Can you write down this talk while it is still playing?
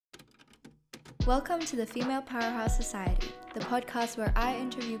Welcome to the Female Powerhouse Society, the podcast where I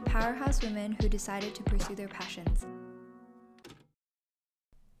interview powerhouse women who decided to pursue their passions.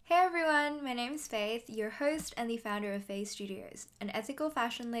 Hey everyone, my name is Faith, your host and the founder of Faith Studios, an ethical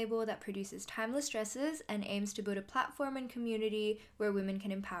fashion label that produces timeless dresses and aims to build a platform and community where women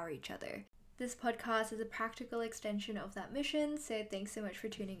can empower each other. This podcast is a practical extension of that mission, so thanks so much for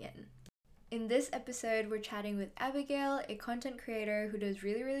tuning in. In this episode, we're chatting with Abigail, a content creator who does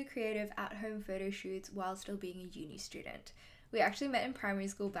really creative at-home photo shoots while still being a uni student. We actually met in primary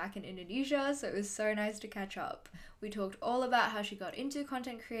school back in Indonesia, so it was so nice to catch up. We talked all about how she got into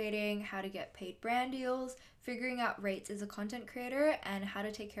content creating, how to get paid brand deals, figuring out rates as a content creator, and how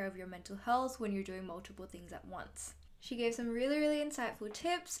to take care of your mental health when you're doing multiple things at once. She gave some really insightful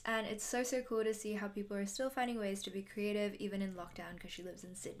tips, and it's so cool to see how people are still finding ways to be creative even in lockdown because she lives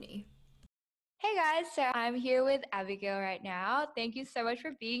in Sydney. Hey guys, so I'm here with Abigail right now. Thank you so much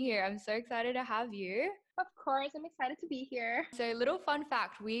for being here. I'm so excited to have you. Of course, I'm excited to be here. So, little fun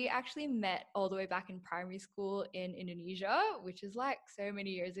fact, we actually met all the way back in primary school in Indonesia, which is like so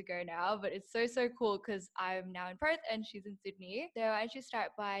many years ago now, but it's so cool because I'm now in Perth and she's in Sydney. So, why don't you start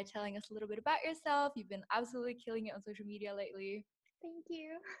by telling us a little bit about yourself? You've been absolutely killing it on social media lately. Thank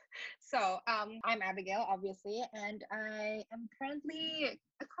you. So, I'm Abigail, obviously, and I am currently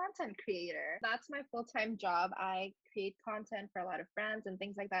a content creator. That's my full-time job. I create content for a lot of brands and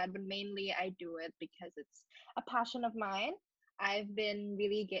things like that, but mainly I do it because it's a passion of mine. I've been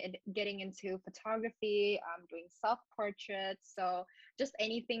really getting into photography, doing self-portraits, so just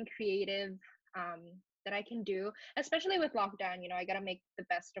anything creative um, that I can do, especially with lockdown. I gotta make the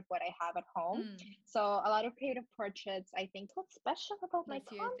best of what I have at home. So a lot of creative portraits. I think what's special about my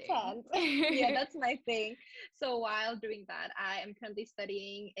content. Yeah, that's my thing. So while doing that, I am currently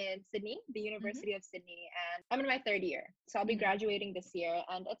studying in Sydney, the University of Sydney, and I'm in my third year. So I'll be graduating this year,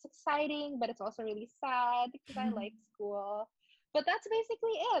 and it's exciting, but it's also really sad because I like school. But that's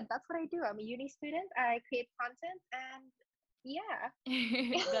basically it. That's what I do. I'm a uni student. I create content, and yeah.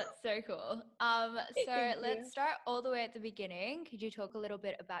 That's so cool. So let's start all the way at the beginning. Could you talk a little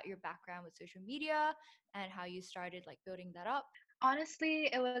bit about your background with social media and how you started like building that up? Honestly,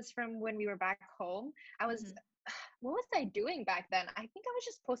 it was from when we were back home. What was I doing back then? I think I was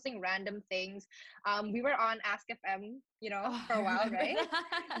just posting random things. We were on Ask FM, for a while, right?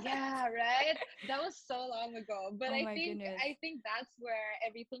 That. Yeah, right. That was so long ago. But I think that's where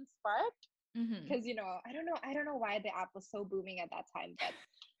everything sparked. Because I don't know why the app was so booming at that time, but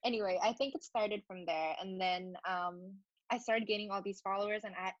anyway, I think it started from there, and then I started gaining all these followers,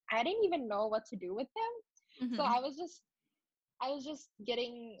 and I didn't even know what to do with them. So I was just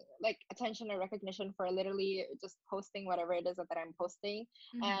getting like attention or recognition for literally just posting whatever it is that I'm posting,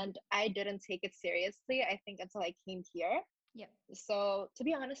 and I didn't take it seriously, I think, until I came here. Yep. So to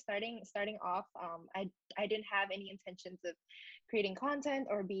be honest, starting off, I didn't have any intentions of creating content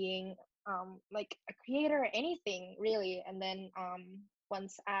or being like a creator or anything really. And then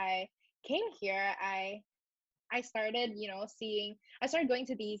once I came here, I started I started going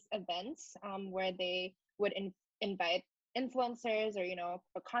to these events where they would invite influencers or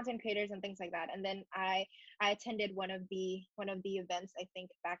or content creators and things like that. And then I attended one of the events, I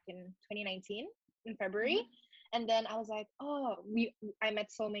think back in 2019 in February. And then I was like, oh, I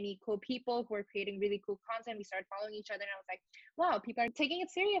met so many cool people who were creating really cool content. We started following each other, and I was like, wow, people are taking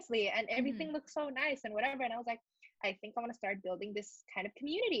it seriously, and everything looks so nice and whatever. And I was like, I think I want to start building this kind of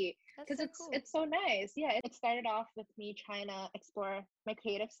community because it's so nice. Yeah, it started off with me trying to explore my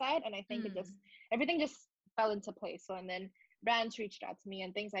creative side, and I think everything just fell into place. So and then brands reached out to me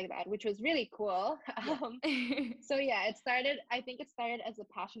and things like that, which was really cool. So yeah, I think it started as a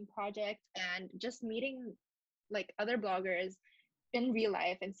passion project and just meeting like other bloggers in real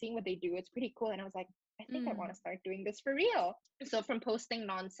life and seeing what they do. It's pretty cool. And I was like, I think I want to start doing this for real. So from posting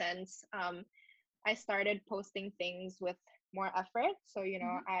nonsense, I started posting things with more effort. So,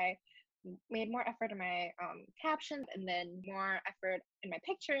 I made more effort in my captions, and then more effort in my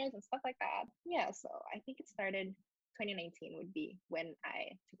pictures and stuff like that. Yeah, so I think it started 2019 would be when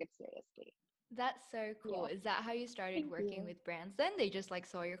I took it seriously. That's so cool. Yeah. Is that how you started working with brands then? They just like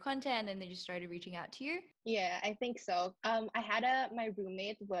saw your content and they just started reaching out to you? Yeah, I think so. I had my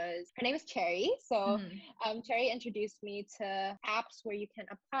roommate her name is Cherry. So Cherry introduced me to apps where you can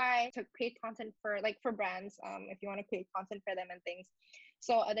apply to create content for brands, if you want to create content for them and things.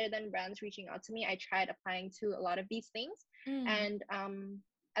 So other than brands reaching out to me, I tried applying to a lot of these things. And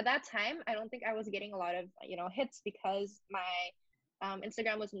at that time, I don't think I was getting a lot of, hits because my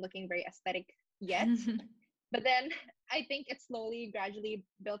Instagram wasn't looking very aesthetic yet. But then I think it slowly, gradually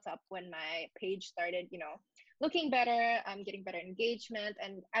built up when my page started, looking better, getting better engagement.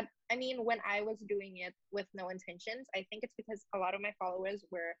 And I mean, when I was doing it with no intentions, I think it's because a lot of my followers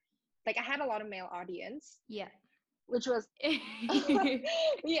were like, I had a lot of male audience, Yeah. which was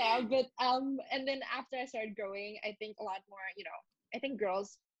yeah, but and then after I started growing, I think a lot more, I think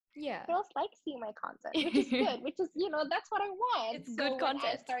Yeah. girls like seeing my content, which is good, which is, that's what I want. It's good So when I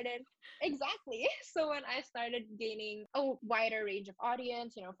content. started, exactly. So when I started gaining a wider range of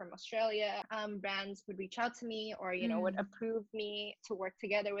audience, from Australia, brands would reach out to me or, would Mm. approve me to work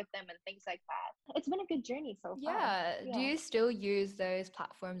together with them and things like that. It's been a good journey so far. Yeah. Do Yeah. you still use those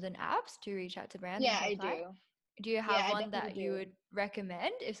platforms and apps to reach out to brands and Yeah, to I apply? do. Do you Yeah, have I one definitely that you do. would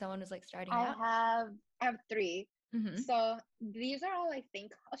recommend if someone was like starting I out? have I have three. Mm-hmm. So these are all, I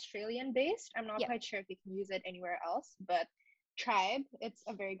think, Australian based. I'm not Yep. quite sure if you can use it anywhere else, but Tribe, it's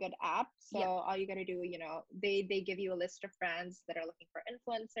a very good app. So Yep. all you gotta do, they give you a list of brands that are looking for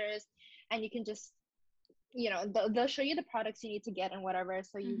influencers, and you can just, they'll show you the products you need to get and whatever.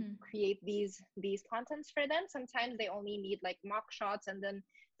 So you Mm-hmm. create these contents for them. Sometimes they only need like mock shots, and then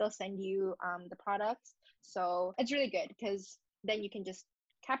they'll send you the products. So it's really good because then you can just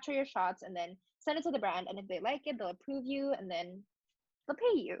capture your shots and then send it to the brand, and if they like it, they'll approve you, and then they'll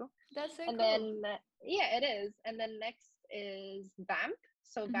pay you. That's so And cool. then yeah, it is. And then next is Vamp.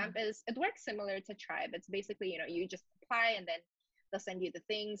 So Mm-hmm. Vamp is, it works similar to Tribe. It's basically, you just apply and then they'll send you the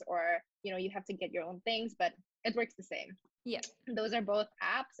things, or you have to get your own things, but it works the same. Yep. Those are both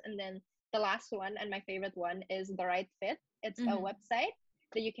apps. And then the last one, and my favorite one, is The Right Fit. It's a Mm-hmm. website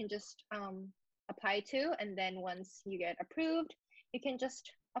that you can just apply to, and then once you get approved, you can just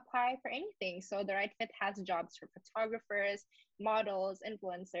apply for anything. So The Right Fit has jobs for photographers, models,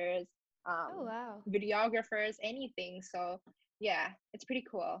 influencers, Oh, wow. videographers, anything. So yeah, it's pretty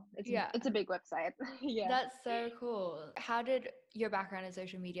cool. Yeah. It's a big website. Yeah. That's so cool. How did your background in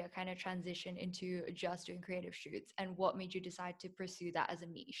social media kind of transition into just doing creative shoots, and what made you decide to pursue that as a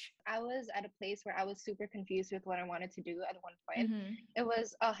niche? I was at a place where I was super confused with what I wanted to do at one point. Mm-hmm.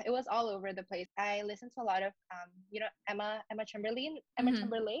 It was all over the place. I listened to a lot of Emma Mm-hmm. Chamberlain.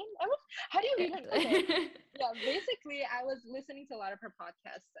 How do you read her? Okay. Yeah. Yeah, basically I was listening to a lot of her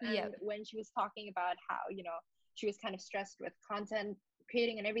podcasts, and Yep. when she was talking about how, she was kind of stressed with content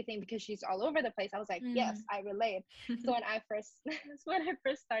creating and everything because she's all over the place, I was like, yes, Mm. I relate. So when I first when I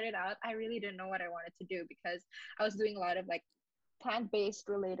first started out, I really didn't know what I wanted to do because I was doing a lot of like plant-based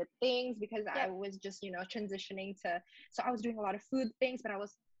related things because I Yep. was just, transitioning to, so I was doing a lot of food things, but I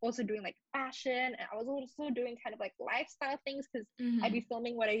was also doing like fashion, and I was also doing kind of like lifestyle things because I'd Mm-hmm. be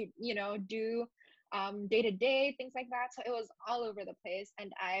filming what I, do day to day, things like that. So it was all over the place,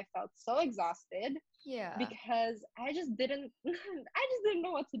 and I felt so exhausted Yeah. because I just didn't I just didn't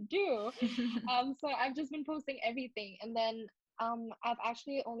know what to do. So I've just been posting everything, and then I've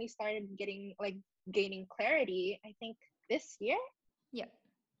actually only started getting like gaining clarity, I think, this year. Yep.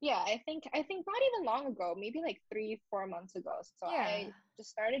 Yeah, I think not even long ago, maybe like 3 4 months ago. So Yeah. I just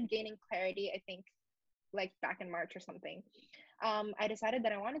started gaining clarity, I think, like back in March or something. I decided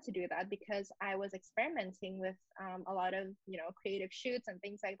that I wanted to do that because I was experimenting with a lot of, creative shoots and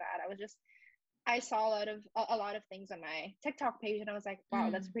things like that. I saw a lot of things on my TikTok page, and I was like, wow,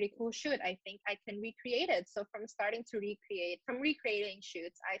 that's a Mm. pretty cool shoot. I think I can recreate it. So from recreating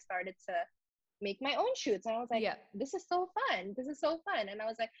shoots, I started to make my own shoots, and I was like, Yep. this is so fun. This is so fun. And I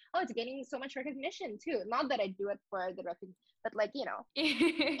was like, oh, it's getting so much recognition too. Not that I do it for the recognition, but like, It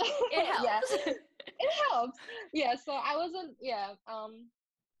yeah, helps. it helps. Yeah. So I wasn't. Yeah.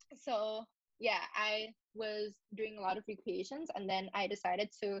 So yeah, I was doing a lot of recreations, and then I decided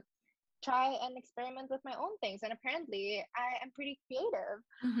to try and experiment with my own things, and apparently I am pretty creative.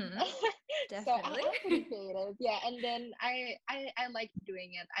 Mm-hmm. So I Definitely. am pretty creative, yeah. And then I like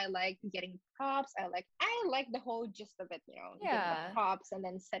doing it. I like getting props. I like the whole gist of it, getting the Yeah. props and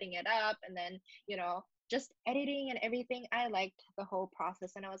then setting it up, and then just editing and everything. I liked the whole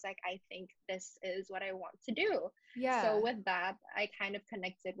process, and I was like, I think this is what I want to do. So Yeah. with that, I kind of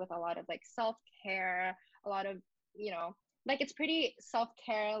connected with a lot of like self-care, a lot of, you know like, it's pretty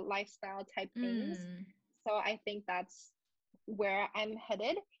self-care lifestyle type things. Mm. So I think that's where I'm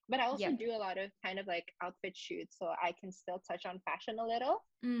headed. But I also Yep. do a lot of kind of like outfit shoots, so I can still touch on fashion a little.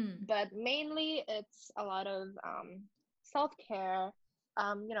 Mm. But mainly it's a lot of self-care,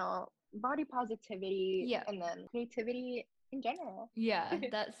 body positivity, Yep. and then creativity in general. Yeah,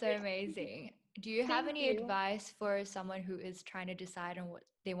 that's so amazing. Do you have Thank any you. advice for someone who is trying to decide on what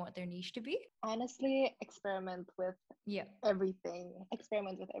they want their niche to be? Honestly, experiment with Yep. everything.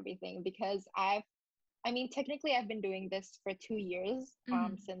 Experiment with everything because technically, I've been doing this for 2 years,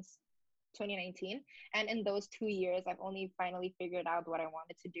 Mm-hmm. since 2019. And in those 2 years, I've only finally figured out what I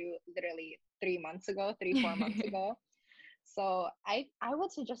wanted to do literally 3 months ago, 3 4 months ago. So I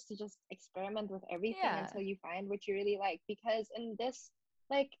would suggest to just experiment with everything Yeah. until you find what you really like, because in this,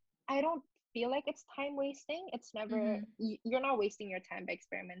 like, I don't feel like it's time wasting. It's never, Mm-hmm. you're not wasting your time by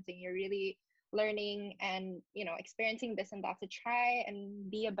experimenting. You're really learning and, experiencing this and that to try and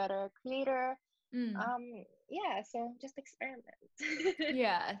be a better creator. Mm. Yeah, so just experiment.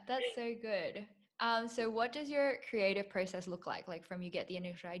 Yeah, that's so good. So what does your creative process look like? Like from you get the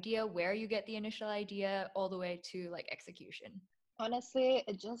initial idea, where you get the initial idea, all the way to like execution. Honestly,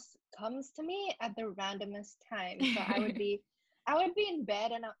 it just comes to me at the randomest time. So I would be in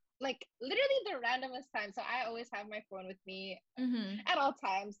bed, and like literally the randomest time. So I always have my phone with me Mm-hmm. at all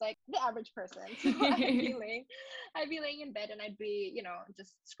times, like the average person. So I'd be laying in bed, and I'd be,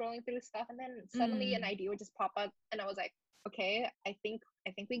 just scrolling through stuff, and then suddenly an Mm. idea would just pop up, and I was like, okay, I think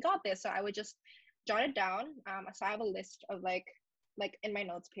we got this. So I would just jot it down. So I have a list of like in my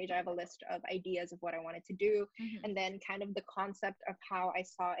notes page, I have a list of ideas of what I wanted to do, Mm-hmm. and then kind of the concept of how I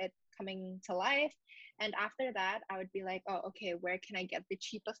saw it coming to life. And after that, I would be like, oh, okay, where can I get the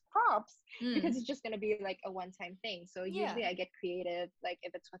cheapest props? Because Mm. it's just going to be like a one time thing. So Yeah. usually I get creative. Like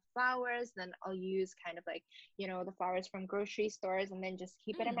if it's with flowers, then I'll use kind of like, the flowers from grocery stores and then just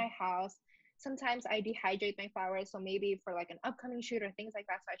keep it in Mm. my house. Sometimes I dehydrate my flowers. So maybe for like an upcoming shoot or things like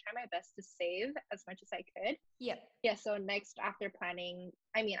that. So I try my best to save as much as I could. Yep. Yeah, so next, after planning,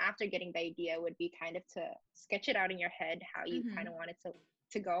 I mean, after getting the idea, would be kind of to sketch it out in your head how you kind Mm-hmm. of want it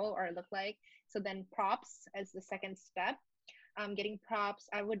to go or look like. So then props as the second step. Getting props.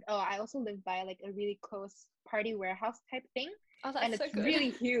 I also live by like a really close party warehouse type thing, Oh, and that's so it's good. really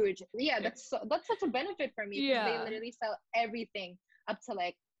huge. Yeah, that's such a benefit for me because they Yeah. literally sell everything up to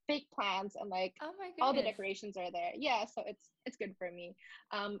like fake plants, and like Oh my all the goodness. decorations are there. Yeah, so it's good for me.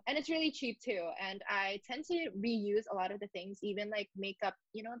 And it's really cheap too, and I tend to reuse a lot of the things, even like makeup,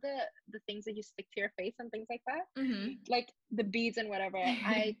 the things that you stick to your face and things like that, Mm-hmm. like the beads and whatever.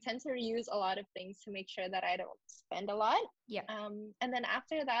 I tend to reuse a lot of things to make sure that I don't spend a lot. Yep. And then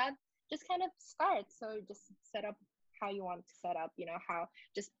after that, just kind of start. So just set up how you want to set up, how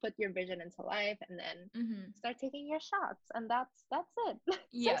just put your vision into life, and then Mm-hmm. start taking your shots, and that's it.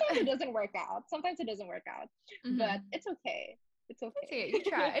 Yeah. Sometimes it doesn't work out. Sometimes it doesn't work out, but Mm-hmm. it's okay. It's That's okay. it. You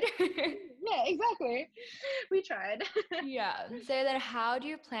tried. Yeah, exactly. We tried. Yeah. So then how do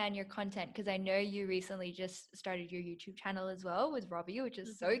you plan your content? Because I know you recently just started your YouTube channel as well with Robbie, which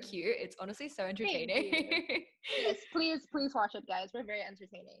is so Mhm. cute. It's honestly so Thank entertaining. you. Yes, please watch it, guys. We're very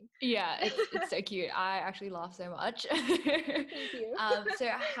entertaining. Yeah, it's so cute. I actually laugh so much. Thank you. So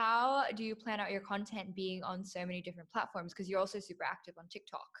how do you plan out your content being on so many different platforms? Because you're also super active on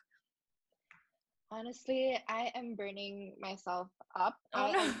TikTok. Honestly, I am burning myself up. Oh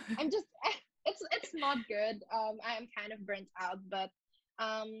I, no. I'm just it's not good. I am kind of burnt out, but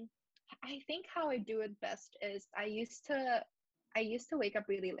um I think how I do it best is I used to wake up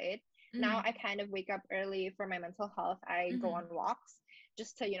really late. Now Mm, I kind of wake up early for my mental health. I go mm-hmm, on walks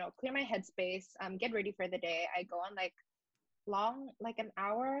just to, clear my headspace, get ready for the day. I go on like long, like an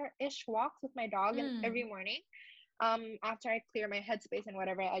hour-ish walks with my dog and every mm, morning. After I clear my headspace and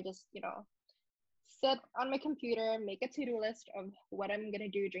whatever, I just, sit on my computer, make a to-do list of what I'm gonna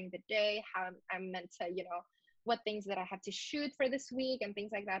do during the day, how I'm meant to, what things that I have to shoot for this week and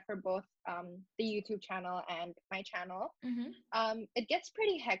things like that for both the YouTube channel and my channel. mm-hmm, It gets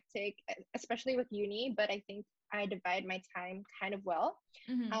pretty hectic, especially with uni, but I think I divide my time kind of well.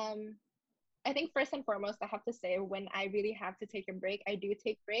 mm-hmm. Um, I think first and foremost, I have to say when I really have to take a break, I do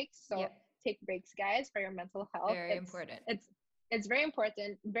take breaks. So Yep, take breaks, guys, for your mental health. very important. It's very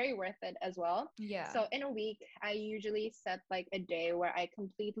important, very worth it as well. Yeah. So in a week, I usually set like a day where I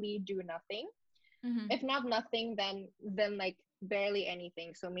completely do nothing. Mm-hmm, If not nothing, then like barely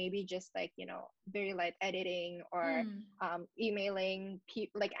anything. So maybe just like, very light editing or mm. emailing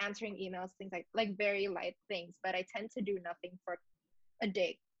people, like answering emails, things like very light things. But I tend to do nothing for a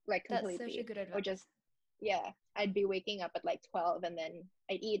day, like That's such a completely, good or just, advice. yeah, I'd be waking up at like 12, and then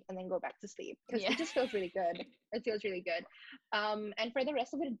I'd eat and then go back to sleep because Yeah. it just feels really good. It feels really good. And for the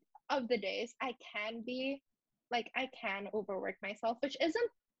rest of the days, I can overwork myself, which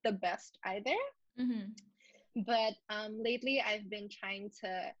isn't the best either. Mm-hmm, But lately I've been trying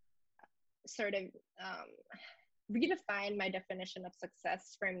to sort of um, redefine my definition of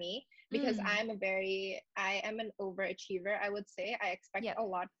success for me, because mm. I am an overachiever, I would say. I expect Yep. a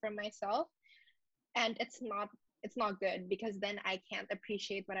lot from myself, and it's not good, because then I can't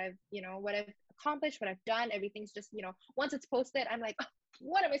appreciate what I've accomplished, what I've done. Everything's just, once it's posted, I'm like, "Oh,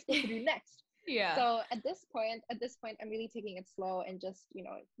 what am I supposed to do next?" Yeah. So at this point I'm really taking it slow and just,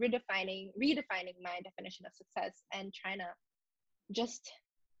 redefining my definition of success, and trying to just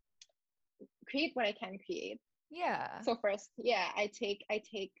create what I can create. Yeah. So first, yeah, I take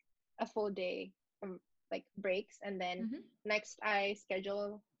a full day like breaks, and then Mm-hmm. next I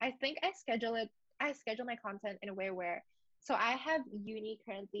schedule my content in a way where, so I have uni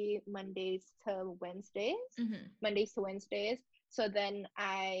currently Mm-hmm. Mondays to Wednesdays. So then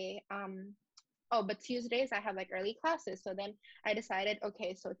but Tuesdays I have like early classes. So then I decided,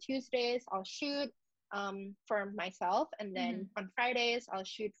 okay, so Tuesdays I'll shoot for myself, and Mm-hmm. then on Fridays I'll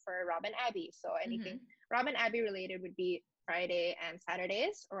shoot for Rob and Abby. So anything Mm-hmm. Rob and Abby related would be Friday and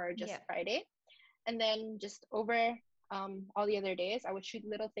Saturdays, or Yeah. just Friday. And then just over all the other days, I would shoot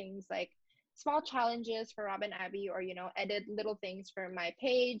little things like small challenges for Rob and Abby, or edit little things for my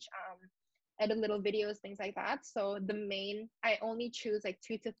page, edit little videos, things like that. So I only choose like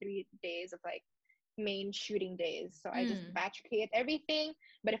 2 to 3 days of like main shooting days. So I just Mm. batch create everything.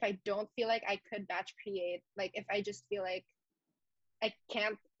 But if I don't feel like I could batch create, like if I just feel like I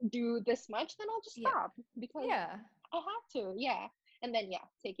can't do this much, then I'll just Yep. stop because Yeah. I have to. Yeah. And then, yeah,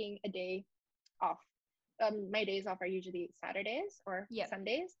 taking a day off. My days off are usually Saturdays or Yep.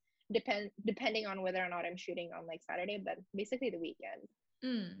 Sundays, depending on whether or not I'm shooting on like Saturday, but basically the weekend.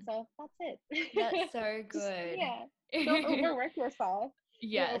 Mm. So that's That's it. so Just, good. yeah, don't overwork yourself. Don't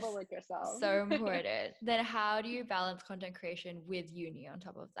Yes. overwork yourself. So important. Then how do you balance content creation with uni on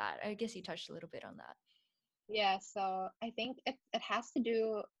top of that? I guess you touched a little bit on that. Yeah, so I think it has to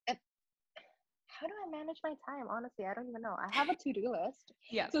do it, how do I manage my time? Honestly, I don't even know. I have a to-do list.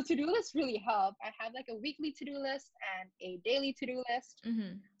 Yep. So to-do lists really help. I have like a weekly to-do list and a daily to-do list.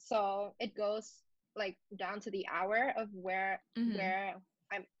 Mm-hmm. So it goes like down to the hour of Mm-hmm. where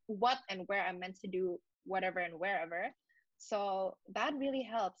I'm what and where I'm meant to do whatever and wherever. So that really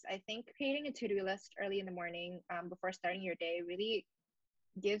helps. I think creating a to-do list early in the morning, before starting your day, really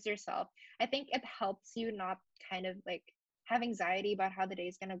gives yourself, I think it helps you not kind of like have anxiety about how the day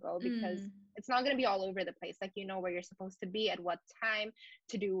is going to go, because Mm. it's not going to be all over the place. Like, where you're supposed to be at what time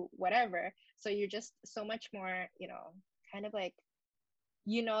to do whatever. So you're just so much more, kind of like,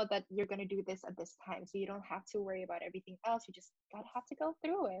 that you're going to do this at this time. So you don't have to worry about everything else. You just gotta have to go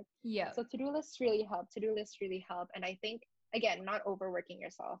through it. Yep. So to-do lists really help. To-do lists really help. And I think, again, not overworking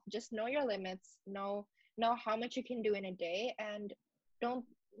yourself. Just know your limits. Know how much you can do in a day, and don't,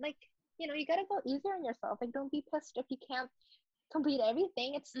 like, you gotta go easy on yourself. Like, don't be pissed if you can't complete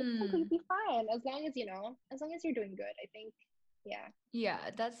everything. It's Mm. completely fine, as long as as long as you're doing good, I think. Yeah. Yeah,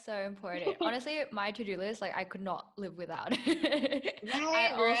 that's so important. Honestly, my to-do list, like I could not live without it. I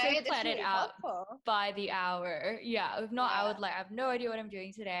Right, also right. It's plan it really out helpful. by the hour. Yeah, if not, I would Yeah, like I have no idea what I'm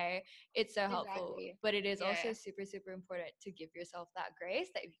doing today. It's so helpful, exactly. but it is also Yeah. super, super important to give yourself that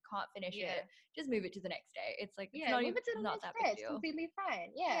grace that if you can't finish it, Yeah. just move it to the next day. It's like it's Yeah, not move even it to the not next that day. big It's deal. completely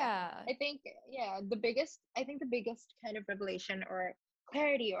fine. Yeah. Yeah. I think, yeah, I think the biggest kind of revelation or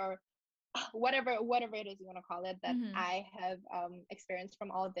clarity, or whatever it is you want to call it, that Mm-hmm. I have experienced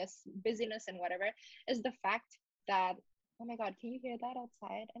from all this busyness and whatever, is the fact that, oh my God, can you hear that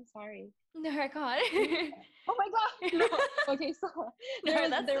outside? I'm sorry. No, I Can you? can't. Oh my God, no. Okay, so there No, was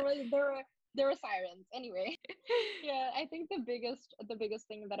that's there was there were sirens. Anyway, yeah, I think the biggest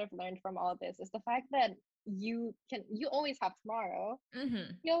thing that I've learned from all this is the fact that you always have tomorrow.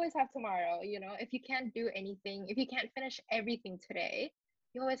 mm-hmm. You always have tomorrow. If you can't do anything, if you can't finish everything today,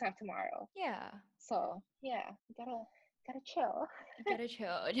 you always have tomorrow. Yeah. So yeah, you gotta chill. You gotta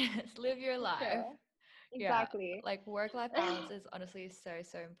chill. Just live your life. Chill. Yeah, Exactly. like work-life balance is honestly so,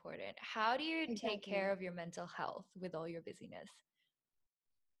 so important. How do you take care Exactly. of your mental health with all your busyness?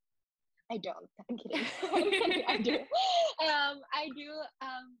 I don't. I'm kidding. I'm kidding. I do. I do.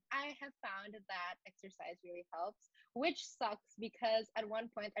 I have found that exercise really helps, which sucks because at one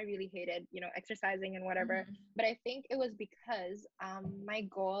point I really hated, exercising and whatever. Mm-hmm. But I think it was because my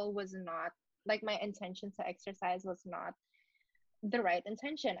goal was not, like, my intention to exercise was not the right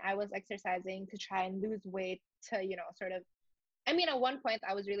intention. I was exercising to try and lose weight, to, sort of, I mean, at one point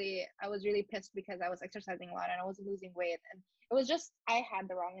I was really pissed because I was exercising a lot and I was losing weight, and it was just, I had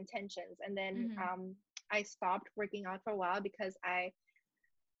the wrong intentions. And then Mm-hmm. I stopped working out for a while because I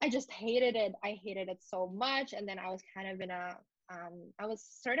just hated it. I hated it so much. And then I was kind of in a I was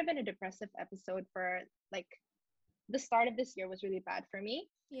sort of in a depressive episode for, like, the start of this year was really bad for me.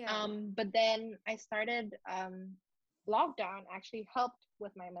 Yeah. But then I started, lockdown actually helped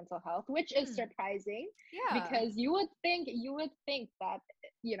with my mental health, which is Mm. surprising, Yeah. because you would think that,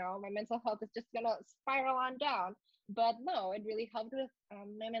 my mental health is just gonna spiral on down. But no, it really helped with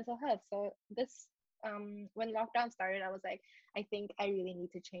my mental health. So this when lockdown started, I was like, I think I really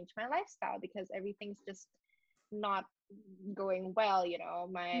need to change my lifestyle because everything's just not going well.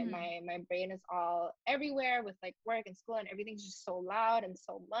 my Mm-hmm. my my brain is all everywhere with, like, work and school, and everything's just so loud and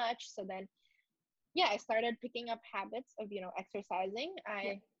so much. So then yeah, I started picking up habits of, exercising.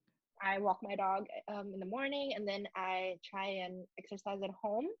 Yeah. I walk my dog in the morning, and then I try and exercise at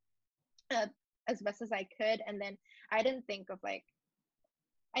home uh, as best as I could. And then I didn't think of like,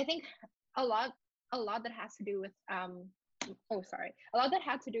 I think a lot a lot that has to do with oh sorry, a lot that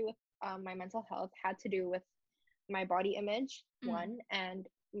had to do with my mental health had to do with my body image, Mm. one, and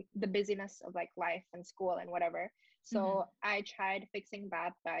the busyness of like life and school and whatever. Mm-hmm. So I tried fixing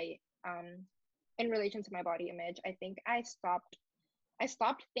that by in relation to my body image. I think I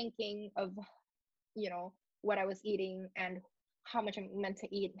stopped thinking of, what I was eating and how much I'm meant to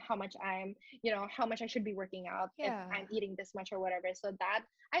eat, how much how much I should be working out if Yeah. I'm eating this much or whatever. So that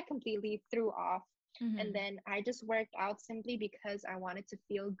I completely threw off. And Mm-hmm. then I just worked out simply because I wanted to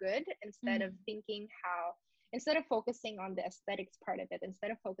feel good Mm-hmm. instead of focusing on the aesthetics part of it,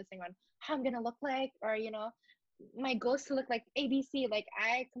 instead of focusing on how I'm gonna look like, or, my goals to look like ABC. Like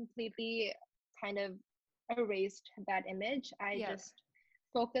I completely kind of erased that image. I Yep. just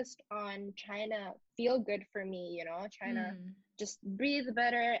focused on trying to feel good for me, trying to Mm. just breathe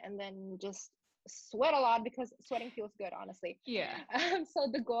better, and then just sweat a lot because sweating feels good, honestly. Yeah. So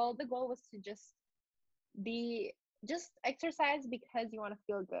the goal was to be just exercise because you want to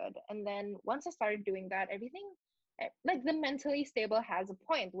feel good. And then once I started doing that, everything, like the mentally stable has a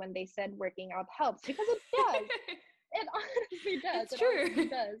point when they said working out helps, because it does. It honestly does. It's It honestly true.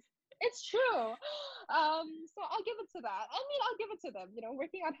 does. It's true. So I'll give it to that. I mean, I'll give it to them.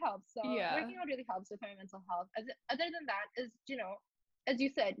 Working out helps. So Yeah. working out really helps with my mental health. Other than that, is, as you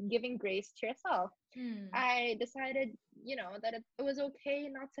said, giving grace to yourself. Mm. I decided, that it was okay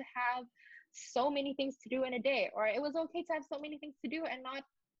not to have so many things to do in a day, or it was okay to have so many things to do and not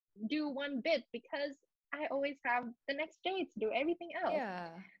do one bit, because I always have the next day to do everything else. Yeah.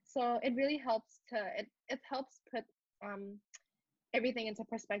 So it really helps it helps put um everything into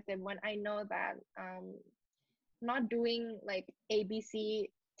perspective when I know that not doing like ABC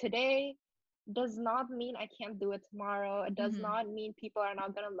today does not mean I can't do it tomorrow. It does Mm-hmm. not mean people are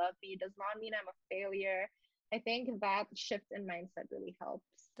not going to love me. It does not mean I'm a failure. I think that shift in mindset really helps.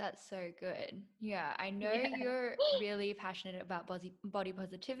 That's so good. Yeah, I know Yeah. you're really passionate about body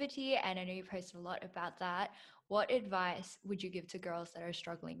positivity, and I know you post a lot about that. What advice would you give to girls that are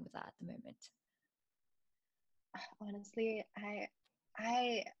struggling with that at the moment? Honestly, I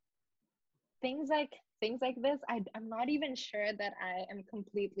things like this, I'm not even sure that I am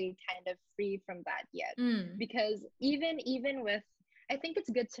completely kind of free from that yet, Mm. because even with, I think it's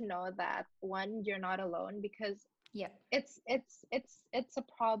good to know that, one, you're not alone, because Yep. it's a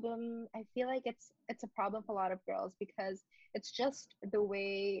problem. I feel like it's a problem for a lot of girls, because it's just the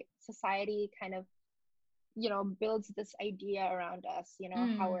way society kind of, builds this idea around us,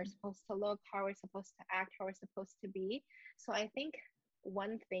 how we're Mm. supposed to look, how we're supposed to act, how we're supposed to be. So I think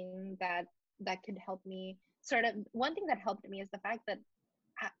one thing that helped me is the fact that,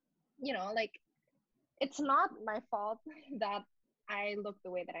 I, like, it's not my fault that I look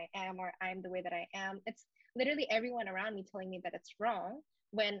the way that I am, or I'm the way that I am. It's literally everyone around me telling me that it's wrong,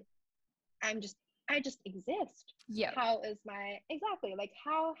 when I'm just I just exist. Yep. How is my exactly like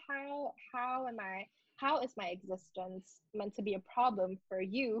how is my existence meant to be a problem for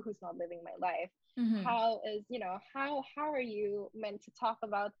you who's not living my life? Mm-hmm. How are you meant to talk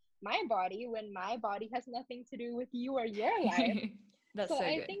about my body when my body has nothing to do with you or your life? That's So so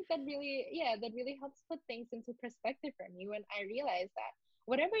I good. think that really helps put things into perspective for me, when I realize that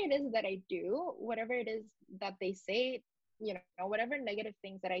whatever it is that I do, whatever it is that they say, whatever negative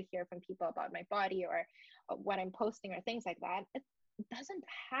things that I hear from people about my body, or what I'm posting, or things like that, it doesn't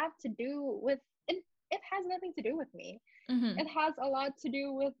have to do with it. It has nothing to do with me. Mm-hmm. It has a lot to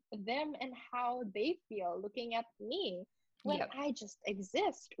do with them and how they feel looking at me when Yep. I just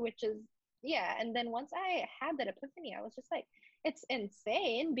exist, which is, yeah. And then once I had that epiphany, I was just like, it's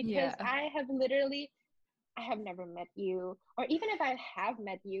insane, because Yeah. I have never met you, or even if I have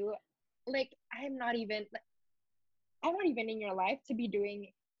met you, like I'm not even in your life to be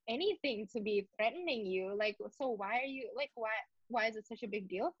doing anything to be threatening you. Like, so why are you like, why is it such a big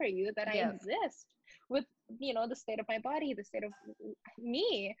deal for you that I Yep. exist with, the state of my body, the state of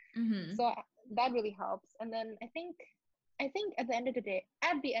me? Mm-hmm. So that really helps. And then I think at the end of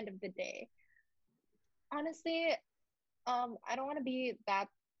the day, honestly, I don't want to be that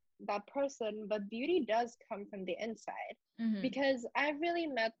person, but beauty does come from the inside, Mm-hmm. because I've really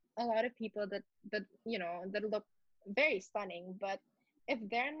met a lot of people that look very stunning, but if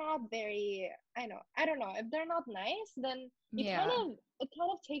they're not very, I don't know, if they're not nice, then Yeah. it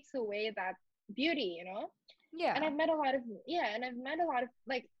kind of takes away that beauty. And Yeah. I've met a lot of,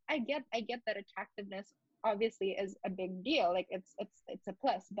 like, I get that attractiveness obviously is a big deal, like it's a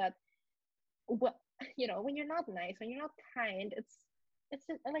plus, but what, when you're not nice, when you're not kind, it's just,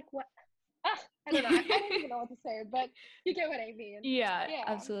 like, what, I don't know. I don't even know what to say, but you get what I mean. Yeah, Yeah,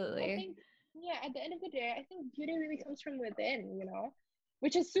 I absolutely. think, yeah, at the end of the day, I think beauty really comes from within,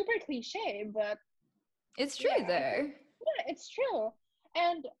 which is super cliche, but It's true yeah, I think, though. yeah, it's true.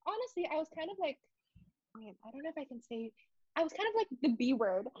 And honestly, I was kind of like, wait, I don't know if I can say, I was kind of like the B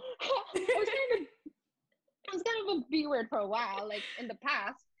word. I was kind of a B word for a while, like in the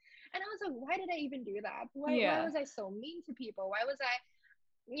past. And I was like, why did I even do that? Why Yeah. was I so mean to people? Why was I,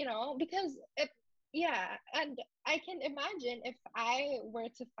 because yeah, and I can imagine if I were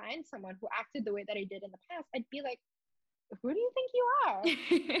to find someone who acted the way that I did in the past, I'd be like, who do you think you are?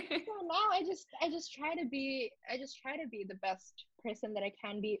 So now I just try to be the best person that I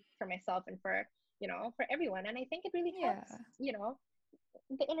can be for myself and for everyone. And I think it really Yeah. helps,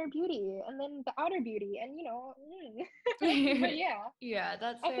 the inner beauty and then the outer beauty and but yeah, Yeah,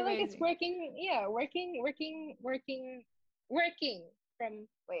 that's I so feel like it's amazing. working, yeah, working from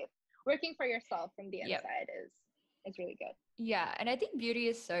wait, working for yourself from the Yep. inside is really good. Yeah, and I think beauty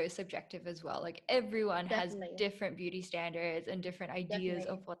is so subjective as well. Like everyone has Definitely. different beauty standards and different ideas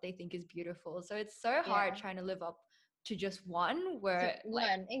of Definitely. what they think is beautiful. So it's so hard Yeah. trying to live up to just one where like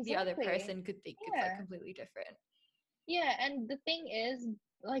One, the other exactly. person could think it's like Yeah. completely different. Yeah, and the thing is,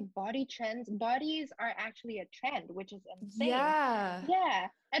 like body trends, bodies are actually a trend, which is insane. Yeah. Yeah,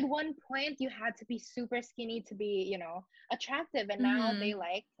 at one point you had to be super skinny to be, attractive, and now they Mm-hmm.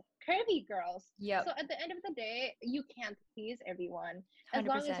 like curvy girls. So Yep. at the end of the day, you can't please everyone. As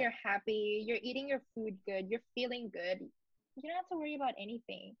long as 100%. you're happy, you're eating your food good, you're feeling good, you don't have to worry about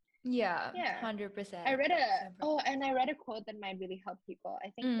anything. Yeah, Yeah. 100%. That's so important. And I read a quote that might really help people. I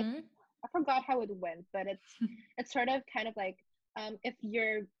think Mm-hmm. I forgot how it went, but it's sort of kind of like, if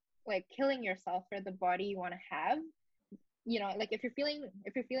you're like killing yourself for the body you want to have, like if you're feeling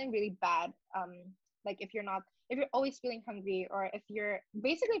really bad, like if you're always feeling hungry, or if you're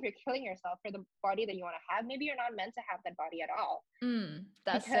killing yourself for the body that you want to have, maybe you're not meant to have that body at all.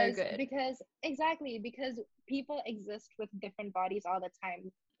 That's so good. Because exactly, because people exist with different bodies all the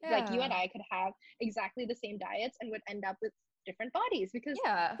time. Like you and Yeah. I could have exactly the same diets and would end up with different bodies because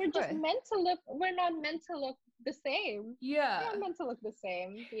Yeah, of course. we're not meant to look the same. We're Yeah. not meant to look the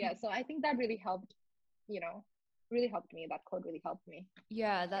same. Yeah, so I think that you know really helped me. That code really helped me.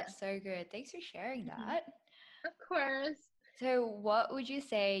 Yeah, Yeah. that's so good. Thanks for sharing Hmm. that. Of course. So, what would you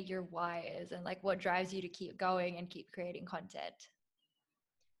say your why is and like what drives you to keep going and keep creating content?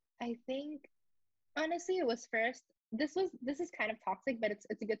 I think honestly it was first, this is kind of toxic, but it's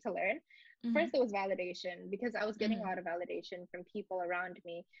good to learn. Mm-hmm. First it was validation, because I was getting a Mm-hmm. lot of validation from people around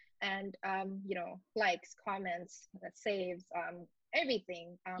me, and likes, comments, saves,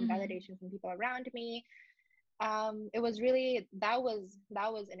 everything, Mm-hmm. validation from people around me. It was really, that was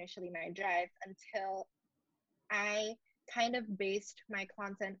initially my drive, until I kind of based my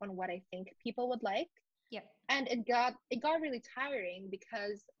content on what I think people would like. Yep. And it got really tiring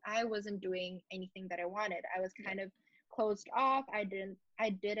because I wasn't doing anything that I wanted. I was Yep. kind of closed off. I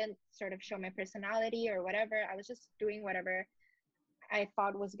didn't sort of show my personality or whatever. I was just doing whatever I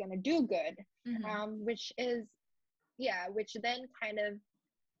thought was going to do good. Mm-hmm. Which is, yeah, which then kind of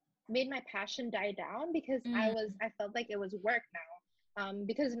made my passion die down, because Mm. I felt like it was work now.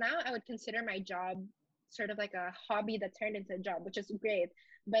 Because now I would consider my job sort of like a hobby that turned into a job, which is great.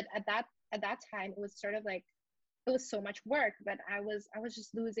 But at that time, it was sort of like, it was so much work, but I was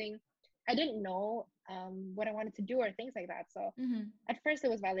just losing. I didn't know what I wanted to do or things like that. So Mm-hmm. at first it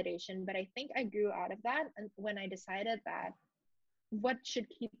was validation, but I think I grew out of that, and when I decided that what should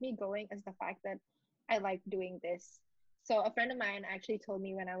keep me going is the fact that I like doing this. So a friend of mine actually told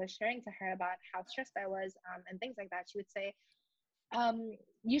me, when I was sharing to her about how stressed I was, and things like that, she would say,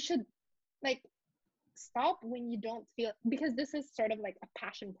 you should, like, stop when you don't feel, because this is sort of like a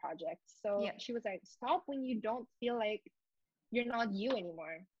passion project. So Yep. she was like, stop when you don't feel like you're not you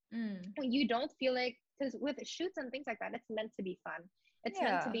anymore. Mm. When you don't feel like, because with shoots and things like that, it's meant to be fun. It's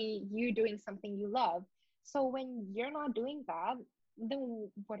meant to Yeah. be you doing something you love. So when you're not doing that,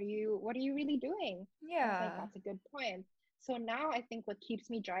 then what are you really doing? I was like, Yeah. that's a good point. So now I think what keeps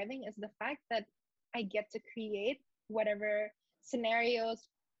me driving is the fact that I get to create whatever scenarios,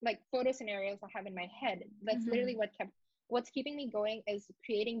 like photo scenarios I have in my head. That's Mm-hmm. literally what's keeping me going, is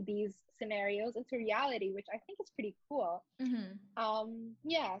creating these scenarios into reality, which I think is pretty cool. Mm-hmm.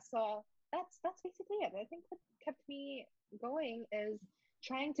 Yeah, so that's basically it. I think what kept me going is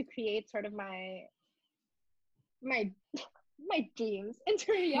trying to create sort of my my dreams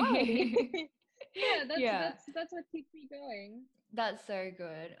into reality. Yeah, that's Yeah. that's that's what keeps me going. That's so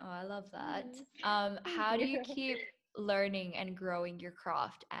good. Oh, I love that. Thank How do you. you keep learning and growing your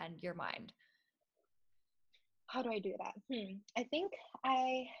craft and your mind? How do I do that? I think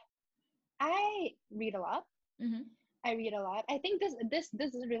I I read a lot. Mm-hmm. I read a lot. I think this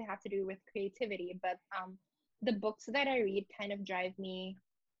doesn't really have to do with creativity, but the books that I read kind of drive me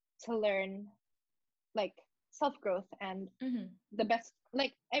to learn like self growth and Mm-hmm. the best,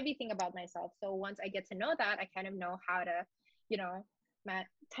 like everything about myself. So once I get to know that, I kind of know how to, you know,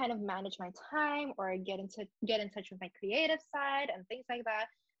 kind of manage my time or get in touch with my creative side and things like that.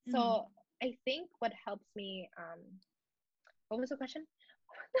 Mm-hmm. So I think what helps me, what was the question?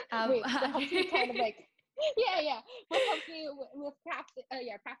 Um, Wait, what helps me kind of like, yeah, what helps me with crafting,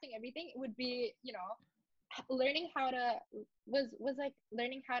 crafting everything would be, learning how to was like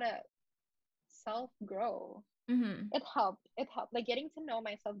learning how to self grow. mm-hmm. It helped, like getting to know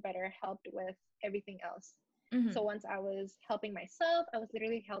myself better helped with everything else. So Mm-hmm. once I was helping myself, I was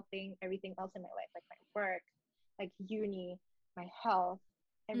literally helping everything else in my life, like my work, like uni, my health,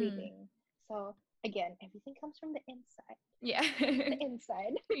 Mm. everything. So again, everything comes from the inside. Yeah. The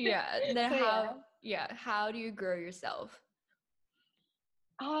inside. Yeah. Then So yeah. how do you grow yourself?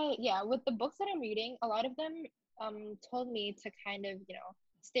 Yeah, with the books that I'm reading, a lot of them told me to kind of,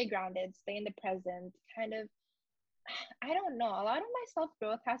 stay grounded, stay in the present, kind of, I don't know. A lot of my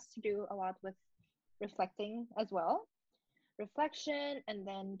self-growth has to do a lot with reflecting as well. Reflection, and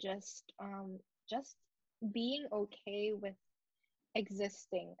then just being okay with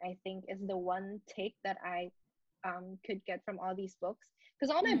existing, I think, is the one take that I could get from all these books.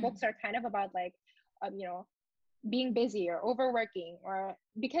 Because all my Mm. books are kind of about like being busy or overworking, or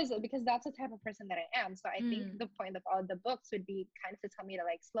because that's the type of person that I am. So I think Mm. the point of all the books would be kind of to tell me to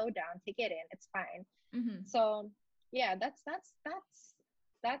like slow down, take it in, it's fine. Mm-hmm. So yeah, that's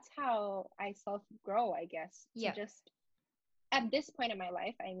how I self grow, I guess. To Yep. just at this point in my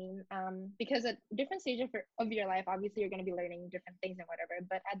life, I mean, because at different stages of your life, obviously you're going to be learning different things and whatever.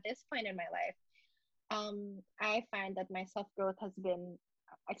 But at this point in my life, I find that my self growth has been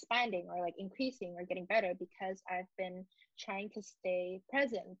expanding or like increasing or getting better because I've been trying to stay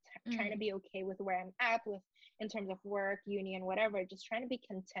present, trying to Mm. be okay with where I'm at with in terms of work, uni, and whatever, just trying to be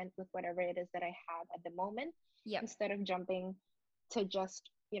content with whatever it is that I have at the moment Yep. instead of jumping to just,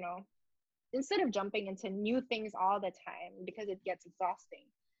 instead of jumping into new things all the time because it gets exhausting.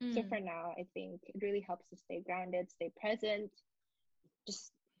 So Mm. for now, I think it really helps to stay grounded, stay present,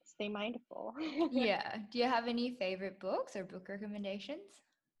 just stay mindful. Yeah. Do you have any favorite books or book recommendations?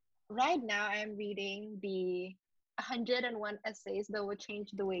 Right now, I'm reading the 101 essays that will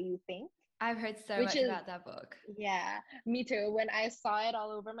change the way you think, I've heard so which much is, about that book. yeah, me too. When I saw it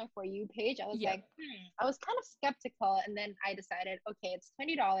all over my For You page, I was like, Yep. I was kind of skeptical. And then I decided, okay, it's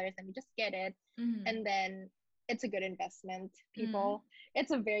 $20. Let me just get it. Mm-hmm. And then it's a good investment, Mm. people.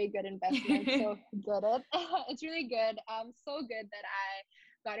 It's a very good investment. So get it. It's really good. So good that I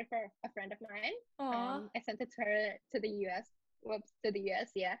got it for a friend of mine. Aw. I sent it to her to the US. Whoops, to the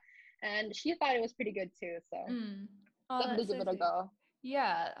US, yeah. And she thought it was pretty good too. So Mm. Oh, definitely that's give so it a sweet. go.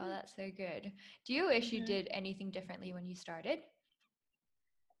 Yeah. Oh, that's so good. Do you wish you hmm did anything differently when you started?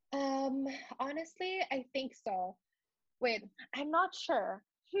 Um, honestly, I think so. Wait, I'm not sure.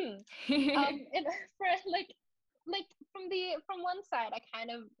 It for like from one side, I kind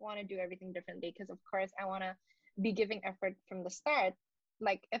of want to do everything differently because of course I want to be giving effort from the start.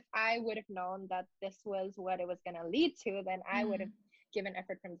 Like if I would have known that this was what it was gonna lead to, then I would have Mm. given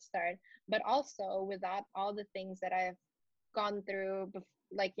effort from the start. But also without all the things that I've gone through,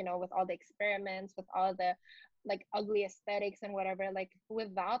 like with all the experiments, with all the like ugly aesthetics and whatever, like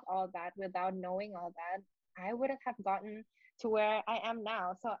without all that, without knowing all that, I wouldn't have gotten to where I am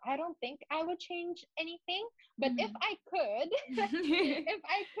now. So I don't think I would change anything. But if Mm-hmm. I could, if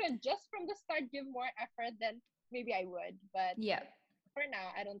I could just from the start give more effort, then maybe I would. But Yep. for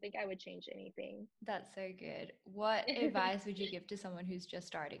now, I don't think I would change anything. That's so good. What advice would you give to someone who's just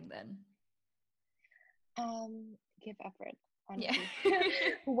starting then? Give effort, Yeah.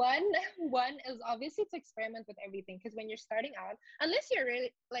 honestly. one one is obviously to experiment with everything because when you're starting out, unless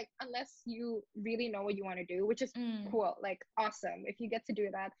you really know what you want to do, which is Mm. cool, like awesome. If you get to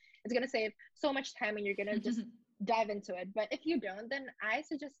do that, it's gonna save so much time and you're gonna just dive into it. But if you don't, then I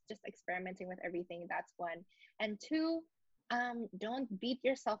suggest just experimenting with everything. That's one. And two, don't beat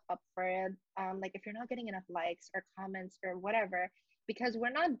yourself up for it. Like if you're not getting enough likes or comments or whatever, because we're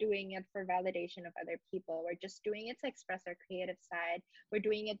not doing it for validation of other people. We're just doing it to express our creative side. We're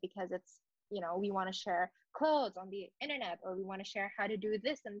doing it because it's, we want to share clothes on the internet, or we want to share how to do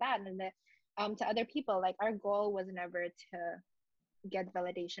this and that, and to other people. Like our goal was never to get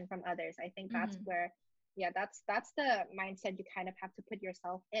validation from others. I think that's Mm-hmm. where yeah, that's the mindset you kind of have to put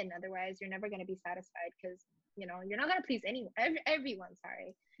yourself in. Otherwise, you're never going to be satisfied because, you're not going to please anyone, everyone,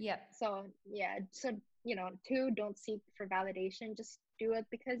 sorry. Yep. So, yeah, so, two, don't seek for validation, just do it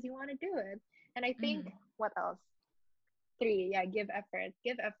because you want to do it. And I think, Mm. what else? Three, yeah, give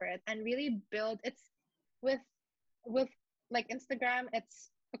effort, and really build. It's with with like Instagram,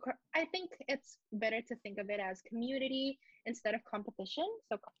 I think it's better to think of it as community instead of competition.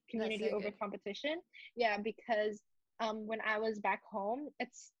 So That's community so over good. competition. Yeah, because when I was back home,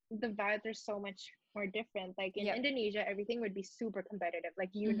 it's the vibes are so much more different. Like in Yep. Indonesia, everything would be super competitive, like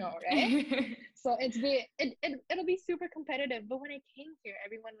right? Mm-hmm. So it'll be super competitive. But when I came here,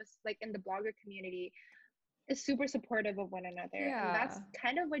 everyone was like in the blogger community is super supportive of one another, and that's Yeah.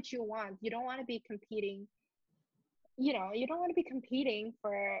 kind of what you want. You don't want to be competing, you don't want to be competing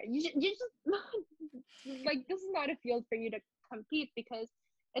for you just like this is not a field for you to compete, because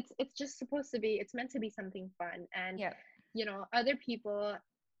it's just supposed to be, it's meant to be something fun. And Yep. other people,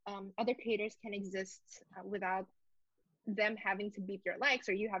 other creators can exist without them having to beat your likes,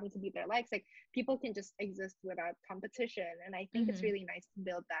 or you having to beat their likes. Like people can just exist without competition, and I think it's Mm-hmm. really nice to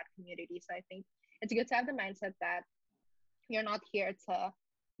build that community. So I think it's good to have the mindset that you're not here to,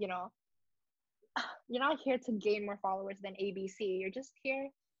 you know you're not here to gain more followers than ABC. You're just here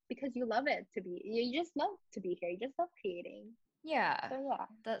because you love it to be. You just love to be here. You just love creating. Yeah. So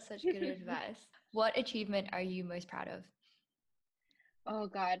That's such good yeah. advice. What achievement are you most proud of? Oh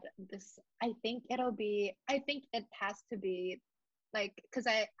God, this. I think it has to be like, because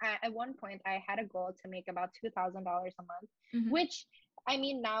I at one point I had a goal to make about $2,000 a month, Mm-hmm. which I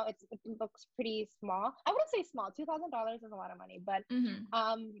mean now it looks pretty small. I wouldn't say small. $2,000 is a lot of money, but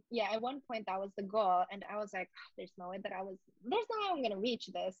Mm-hmm. yeah, at one point that was the goal, and I was like, "Ah, there's no way I'm gonna reach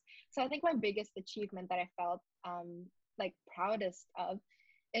this." So I think my biggest achievement that I felt like proudest of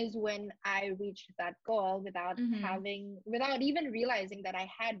is when I reached that goal Mm-hmm. without even realizing that I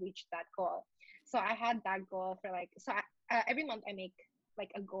had reached that goal. So I had that goal for like, every month I make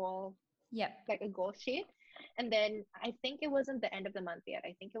like Yep. a goal sheet. And then I think it wasn't the end of the month yet.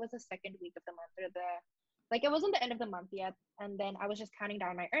 I think it was the second week of the month, or it wasn't the end of the month yet. And then I was just counting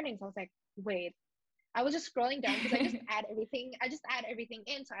down my earnings. I was like, wait, I was just scrolling down because I just add everything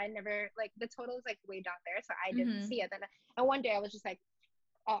in. So I never, like, the total is like way down there. So I didn't Mm-hmm. see it. And one day I was just like,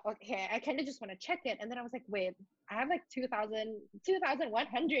 oh, okay, I kind of just want to check it. And then I was like, wait, I have like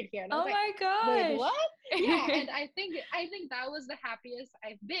 2,100 here. And I was Oh like, my wait, what? gosh. Yeah. And I think that was the happiest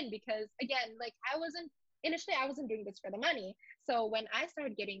I've been, because again, like initially I wasn't doing this for the money. So when I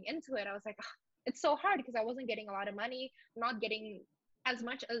started getting into it, I was like, "Ah, it's so hard because I wasn't getting a lot of money, not getting as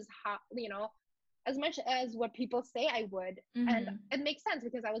much as much as what people say I would. And Mm-hmm. it makes sense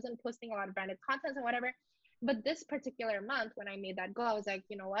because I wasn't posting a lot of branded content and whatever. But this particular month, when I made that goal, I was like,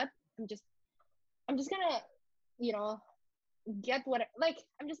 you know what? I'm just gonna, you know, get what like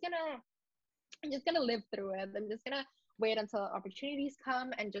I'm just gonna live through it. I'm just gonna wait until opportunities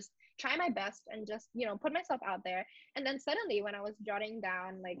come and just try my best and just, put myself out there. And then suddenly when I was jotting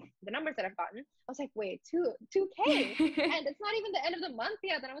down like the numbers that I've gotten, I was like, wait, two K. And it's not even the end of the month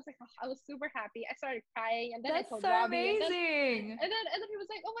yet. And I was like, oh, I was super happy. I started crying, and then I That's told so Robbie, and then amazing. he was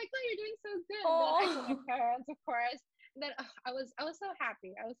like, "Oh my God, you're doing so good." And then I told my Oh, parents, of course. And then I was so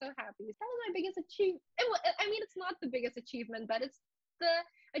happy. I was so happy. That was my biggest achievement. I mean, it's not the biggest achievement, but it's the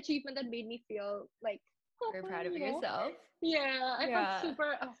achievement that made me feel like, very proud of you know, yourself. yeah. I felt Yeah. super.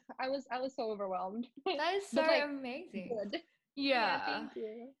 I was so overwhelmed, That is so but like amazing. good. Yeah, Yeah. thank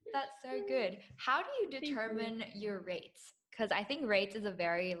you. That's so good. How do you Thank you. determine your rates? Because I think rates is a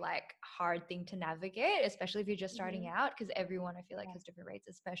very like hard thing to navigate, especially if you're just starting Hmm. out. Because everyone I feel like Yeah, has different rates,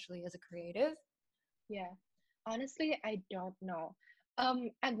 especially as a creative. yeah. Honestly, I don't know.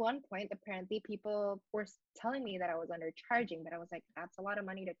 At one point, apparently, people were telling me that I was undercharging, but I was like, that's a lot of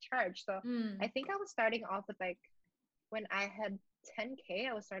money to charge. So I Mm. think I was starting off with like, when I had 10K,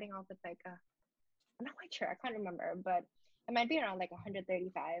 I was starting off with like I'm not quite sure, I can't remember, but it might be around like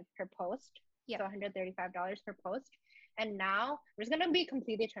 135 per post. Yep. So $135 per post. And now I'm just gonna be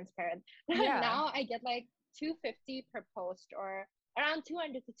completely transparent. Yeah. Now I get like 250 per post, or around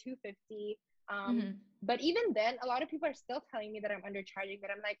 200 to 250. Mm-hmm. But even then, a lot of people are still telling me that I'm undercharging, but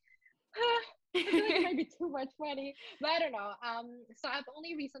I'm like, ah, I feel like it might be too much money. But I don't know. So I've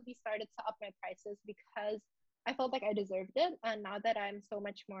only recently started to up my prices because I felt like I deserved it. And now that I'm so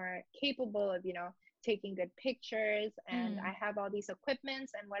much more capable of, taking good pictures, and I Mm. have all these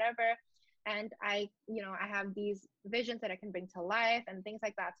equipments and whatever, and I have these visions that I can bring to life and things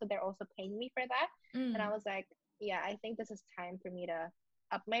like that. So they're also paying me for that. And I Mm. was like, yeah, I think this is time for me to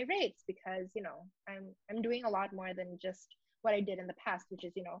up my rates, because I'm doing a lot more than just what I did in the past, which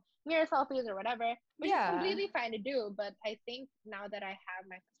is, mirror selfies or whatever, which is Yeah. completely fine to do. But I think now that I have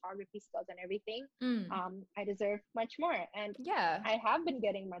my photography skills and everything, Mm. I deserve much more. And Yeah. I have been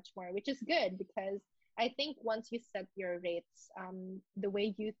getting much more, which is good because I think once you set your rates, the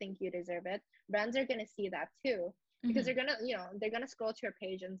way you think you deserve it, brands are gonna see that too, because Mm-hmm. they're gonna scroll to your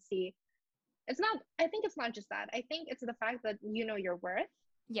page and see. It's not. I think it's not just that. I think it's the fact that you know your worth.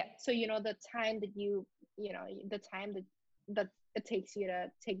 Yeah. So the time that the time that it takes you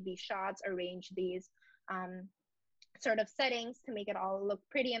to take these shots, arrange these um sort of settings to make it all look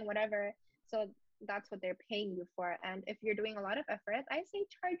pretty and whatever. So that's what they're paying you for. And if you're doing a lot of effort, I say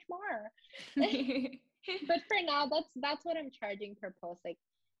charge more. But for now, that's what I'm charging per post, like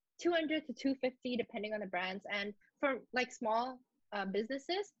 200 to 250 depending on the brands. And for like small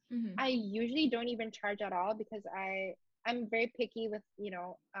businesses, Mm-hmm. I usually don't even charge at all because I'm very picky with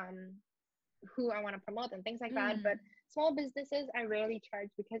who I want to promote and things like that. But Mm. small businesses, I rarely charge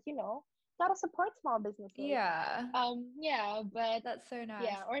because gotta support small businesses. Yeah. Yeah, but That's so nice.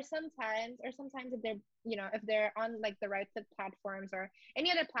 yeah, or sometimes if they're on like the right fit platforms or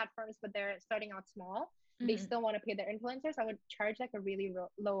any other platforms, but they're starting out small, they Mm-hmm. still want to pay their influencers. I would charge like a really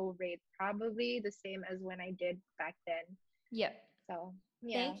low rate, probably the same as when I did back then. Yep. So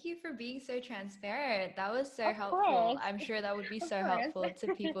yeah, Thank you for being so transparent. That was so of helpful. course, I'm sure that would be of so course. helpful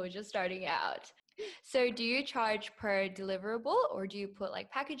to people just starting out. So, do you charge per deliverable or do you put like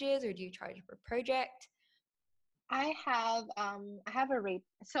packages or do you charge per project? I have a rate.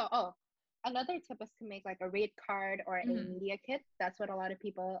 So another tip is to make like a rate card or a Mm-hmm. media kit. That's what a lot of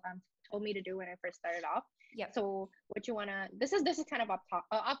people told me to do when I first started off. Yep. So what you wanna this is kind of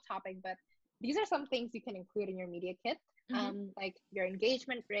off topic, but these are some things you can include in your media kit. Mm-hmm. Like your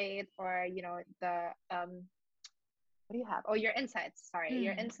engagement rate or the what do you have? Oh, your insights. Sorry,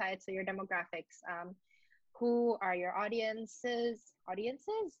 your Mm. insights. So your demographics. Who are your audiences?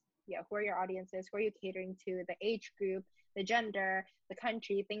 Audiences? Yeah, who are your audiences? Who are you catering to? The age group, the gender, the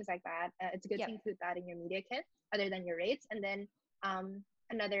country, things like that. It's good to Yep. include that in your media kit, other than your rates. And then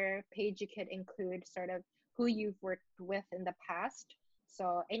another page you could include sort of who you've worked with in the past.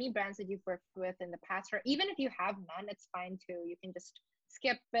 So any brands that you've worked with in the past, or even if you have none, it's fine too. You can just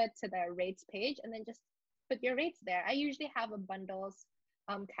skip it to the rates page and then just put your rates there. I usually have a bundles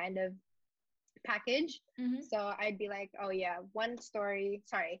kind of package. Mm-hmm. So I'd be like, oh yeah,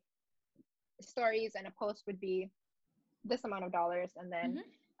 stories and a post would be this amount of dollars, and then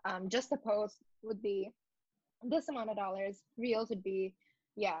Mm-hmm. just a post would be this amount of dollars. Reels would be,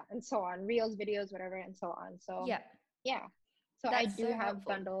 yeah, and so on. Reels, videos, whatever, and so on. So Yep. yeah, so I That's do so have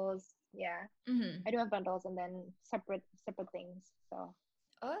helpful. bundles. Yeah, Mm-hmm. I do have bundles and then separate things. So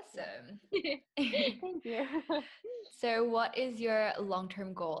Awesome. yeah. Thank you. So, what is your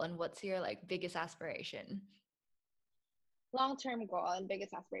long-term goal and what's your like biggest aspiration? Long-term goal and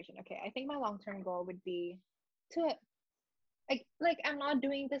biggest aspiration. Okay, I think my long-term goal would be to like I'm not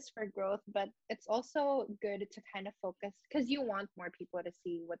doing this for growth, but it's also good to kind of focus because you want more people to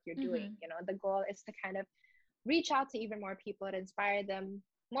see what you're doing. Mm-hmm. The goal is to kind of reach out to even more people and inspire them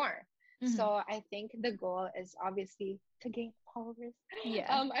more. Mm-hmm. So I think the goal is obviously to gain followers. Yeah.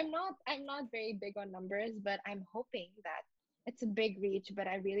 I'm not very big on numbers, but I'm hoping that it's a big reach, but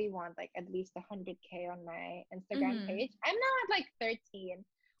I really want like at least 100K on my Instagram Mm-hmm. page. I'm now at like 13,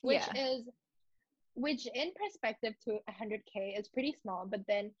 which Yeah. is which in perspective to 100K is pretty small, but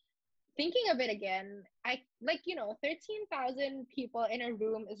then thinking of it again, I like 13,000 people in a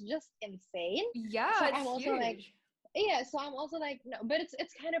room is just insane. Yeah, So it's I'm also like, huge. yeah, so I'm also like, no, but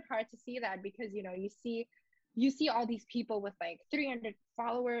it's kind of hard to see that because you see all these people with like 300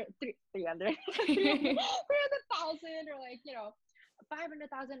 followers, 300 300,000 or like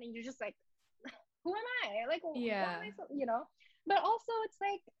 500,000, and you're just like, who am I? Like, why am Yeah. I so? But also, it's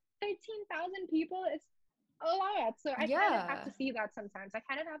like 13,000 people. It's a lot. So I kind of have Yeah. to see that sometimes. I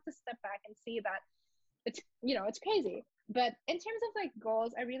kind of have to step back and see that it's crazy. But in terms of like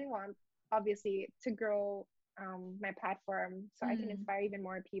goals, I really want obviously to grow my platform so I can Mm. inspire even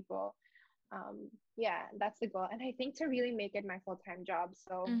more people. Yeah, that's the goal. And I think to really make it my full-time job.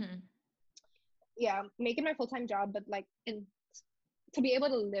 So Mm-hmm. yeah, make it my full-time job, but like to be able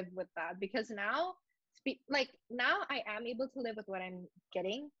to live with that because now I am able to live with what I'm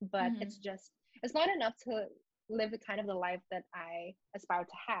getting, but Mm-hmm. it's not enough to live the kind of the life that I aspire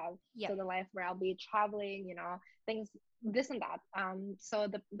to have. Yep. So the life where I'll be traveling, things, this and that. So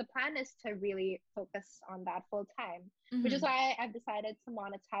the plan is to really focus on that full time, which is Mm-hmm. why I've decided to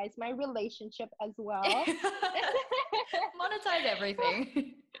monetize my relationship as well. Monetize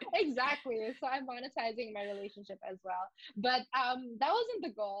everything. Exactly. So I'm monetizing my relationship as well. But that wasn't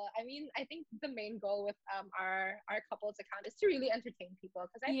the goal. I mean, I think the main goal with our couples account is to really entertain people,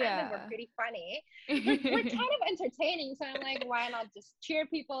 because I find that we're Yeah. pretty funny. We're kind of entertaining. So I'm like, why not just cheer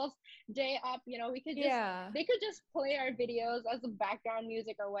people's day up? You know, we could just Yeah. they could just play our videos as a background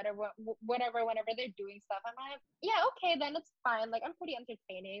music or whatever whenever they're doing stuff. I'm like, yeah, okay, then it's fine. Like, I'm pretty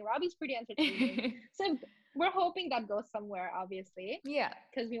entertaining. Robbie's pretty entertaining. So we're hoping that goes somewhere, obviously, Yeah.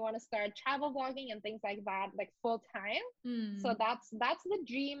 because we want to start travel vlogging and things like that, like full time. So Mm. that's the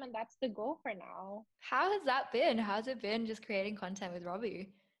dream and that's the goal for now. How has that been? How's it been just creating content with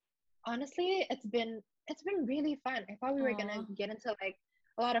Robbie? Honestly, it's been really fun. I thought we were gonna Aw. get into like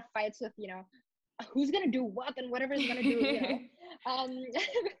a lot of fights with, who's gonna do what and whatever is gonna do. Um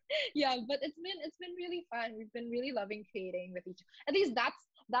yeah, but it's been really fun. We've been really loving creating with each, at least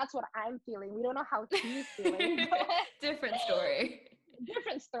that's what I'm feeling. We don't know how he's feeling, but Different story.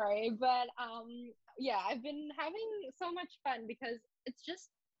 different story. But yeah, I've been having so much fun because it's just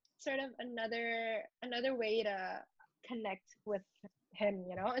sort of another way to connect with him.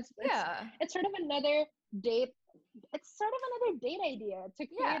 Yeah. It's sort of another date. It's sort of another date idea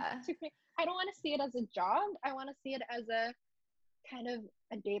Yeah. to create. I don't want to see it as a job. I want to see it as a kind of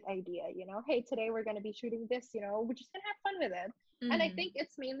a date idea. Hey, today we're going to be shooting this. We're just going to have fun with it. And I Mm. think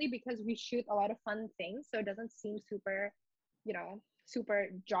it's mainly because we shoot a lot of fun things, so it doesn't seem super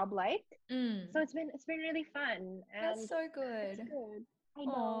job like. Mm. So it's been really fun, That's and so it's good. good. I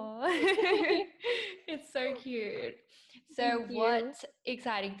know. Oh, it's so cute. Thank So, you. what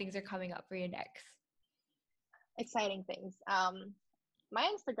exciting things are coming up for you next? Exciting things. My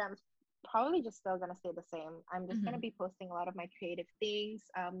Instagram's probably just still gonna stay the same. I'm just gonna Mm-hmm. be posting a lot of my creative things,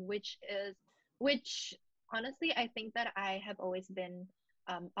 which honestly I think that I have always been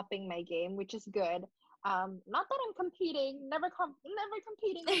upping my game, which is good. Not that I'm competing, never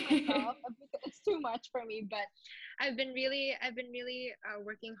competing with myself. It's too much for me, but I've been really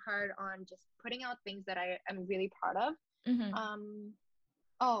working hard on just putting out things that I am really proud of. Mm-hmm. Um,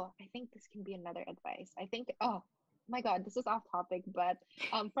 Oh, I think this can be another advice. Oh my God, this is off topic, but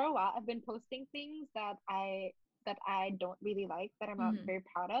for a while I've been posting things that I don't really like, that I'm not Mm-hmm. very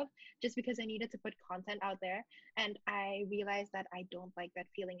proud of, just because I needed to put content out there, and I realized that I don't like that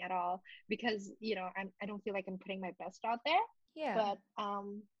feeling at all, because I don't feel like I'm putting my best out there. Yeah. But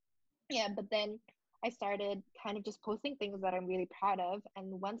yeah, but then I started kind of just posting things that I'm really proud of.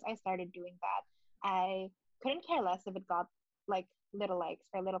 And once I started doing that, I couldn't care less if it got like little likes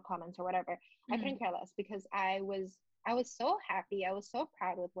or little comments or whatever. I Mm. couldn't care less, because I was so happy. I was so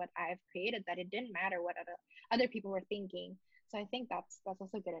proud with what I've created that it didn't matter what other people were thinking. So I think that's also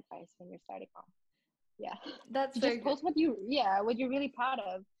good advice when you're starting off. Yeah. That's so Just good. post what you're really proud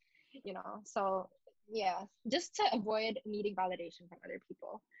of. So yeah, just to avoid needing validation from other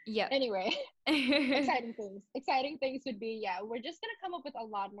people. Yep. Anyway, exciting things would be, yeah, we're just gonna come up with a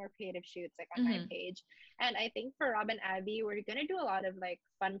lot more creative shoots, like on my Mm-hmm. page. And I think for Rob and Abby, we're gonna do a lot of like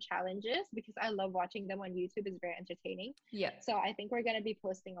fun challenges, because I love watching them on YouTube. It's very entertaining. Yep. So I think we're gonna be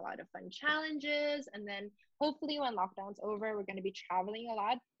posting a lot of fun challenges, and then hopefully when lockdown's over, we're gonna be traveling a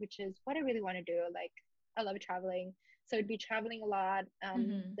lot, which is what I really want to do. Like, I love traveling. So it'd be traveling a lot.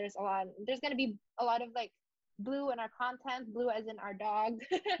 Mm-hmm. There's gonna be a lot of like Blue in our content, Blue as in our dog.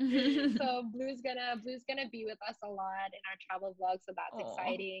 So Blue's gonna be with us a lot in our travel vlog, so that's Oh.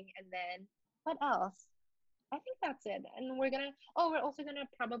 exciting. And then what else? I think that's it. And we're also gonna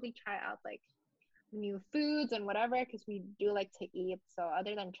probably try out like new foods and whatever, because we do like to eat. So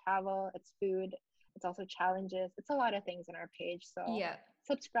other than travel, it's food, it's also challenges, it's a lot of things on our page. So Yep.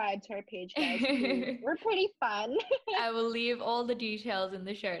 subscribe to our page, guys, please. We're pretty fun. I will leave all the details in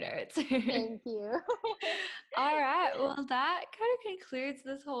the show notes. Thank you. All right. Well, that kind of concludes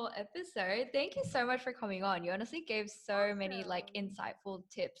this whole episode. Thank you so much for coming on. You honestly gave so many like Awesome. insightful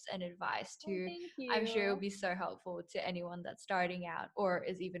tips and advice Oh, to, thank I'm sure it'll you. be so helpful to anyone that's starting out or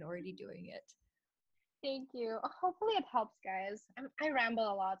is even already doing it. Thank you. Hopefully it helps, guys. I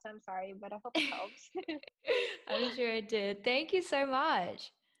ramble a lot, so I'm sorry, but I hope it helps. I'm sure it did. Thank you so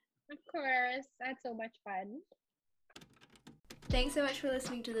much. Of course. That's so much fun. Thanks so much for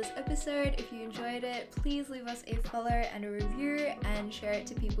listening to this episode. If you enjoyed it, please leave us a follow and a review and share it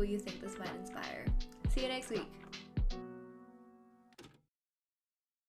to people you think this might inspire. See you next week.